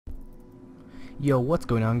Yo, what's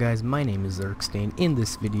going on guys? My name is Zerkstain. In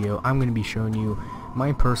this video, I'm going to be showing you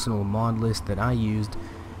my personal mod list that I used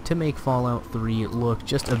to make Fallout 3 look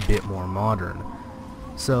just a bit more modern.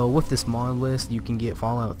 So with this mod list, you can get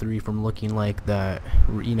Fallout 3 from looking like that,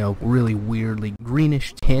 really weirdly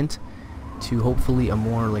greenish tint to hopefully a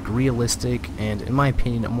more realistic and, in my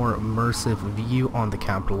opinion, a more immersive view on the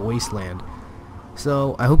Capital Wasteland.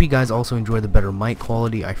 So I hope you guys also enjoy the better mic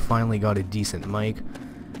quality. I finally got a decent mic.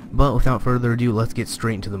 But without further ado, let's get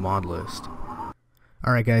straight into the mod list.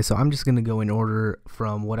 Alright guys, so I'm just going to go in order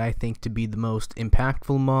from what I think to be the most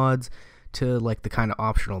impactful mods to the kind of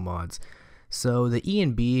optional mods. So the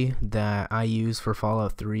ENB that I use for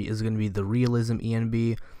Fallout 3 is going to be the Realism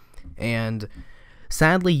ENB, and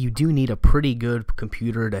sadly you do need a pretty good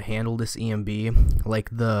computer to handle this ENB. Like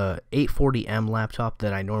the 840M laptop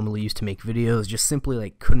that I normally use to make videos just simply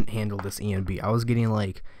couldn't handle this ENB. I was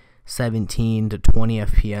getting 17 to 20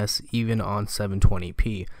 FPS even on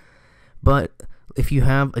 720p. But if you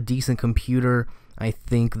have a decent computer, I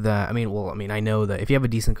think that I know that if you have a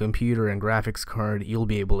decent computer and graphics card, you'll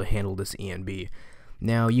be able to handle this ENB.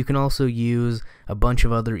 Now you can also use a bunch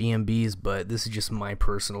of other ENBs, but this is just my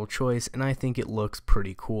personal choice and I think it looks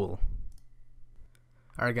pretty cool.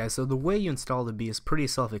 Alright guys, so the way you install the B is pretty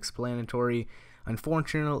self-explanatory.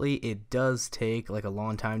 Unfortunately, it does take a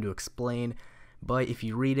long time to explain. But if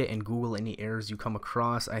you read it and Google any errors you come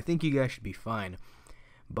across, I think you guys should be fine.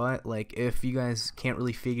 But if you guys can't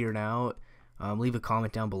really figure it out, leave a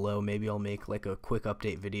comment down below. Maybe I'll make a quick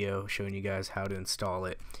update video showing you guys how to install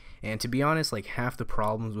it. And to be honest, half the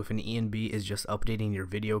problems with an ENB is just updating your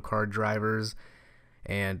video card drivers,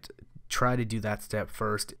 and try to do that step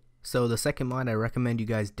first. So the second mod I recommend you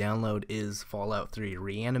guys download is Fallout 3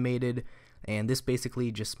 Reanimated, and this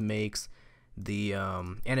basically just makes the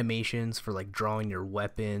animations for drawing your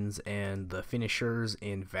weapons and the finishers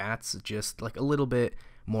in VATS just a little bit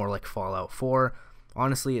more like Fallout 4.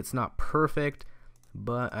 Honestly, it's not perfect,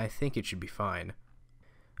 but I think it should be fine.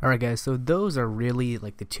 Alright guys, so those are really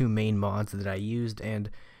the two main mods that I used, and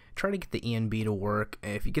try to get the ENB to work.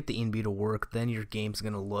 If you get the ENB to work, then your game's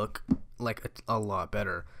gonna look a lot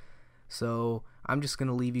better. So I'm just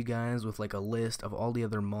gonna leave you guys with a list of all the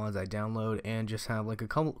other mods I download and just have a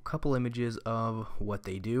couple images of what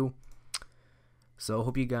they do. So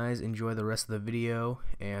hope you guys enjoy the rest of the video,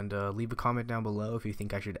 and leave a comment down below if you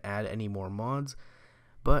think I should add any more mods.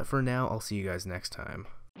 But for now, I'll see you guys next time.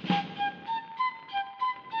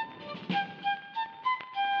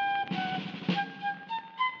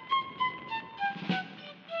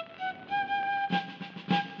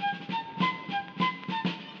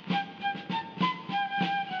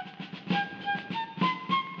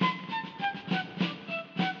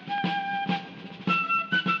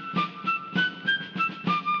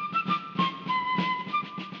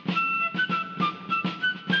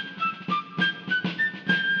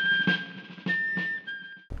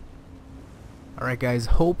 Alright guys,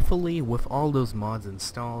 hopefully with all those mods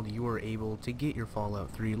installed, you are able to get your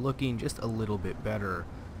Fallout 3 looking just a little bit better.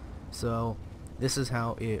 So this is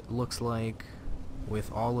how it looks like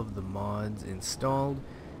with all of the mods installed,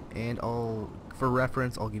 and for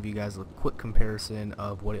reference, I'll give you guys a quick comparison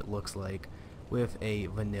of what it looks like with a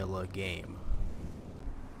vanilla game.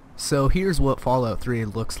 So here's what Fallout 3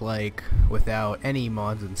 looks like without any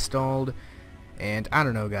mods installed, and I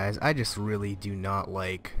don't know guys, I just really do not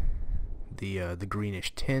like the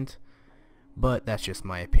greenish tint, but that's just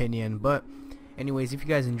my opinion. But anyways, if you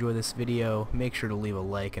guys enjoy this video, make sure to leave a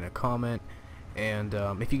like and a comment, and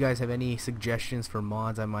if you guys have any suggestions for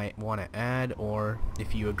mods I might want to add, or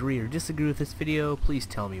if you agree or disagree with this video, please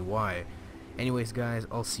tell me why. Anyways guys,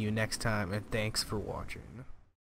 I'll see you next time, and thanks for watching.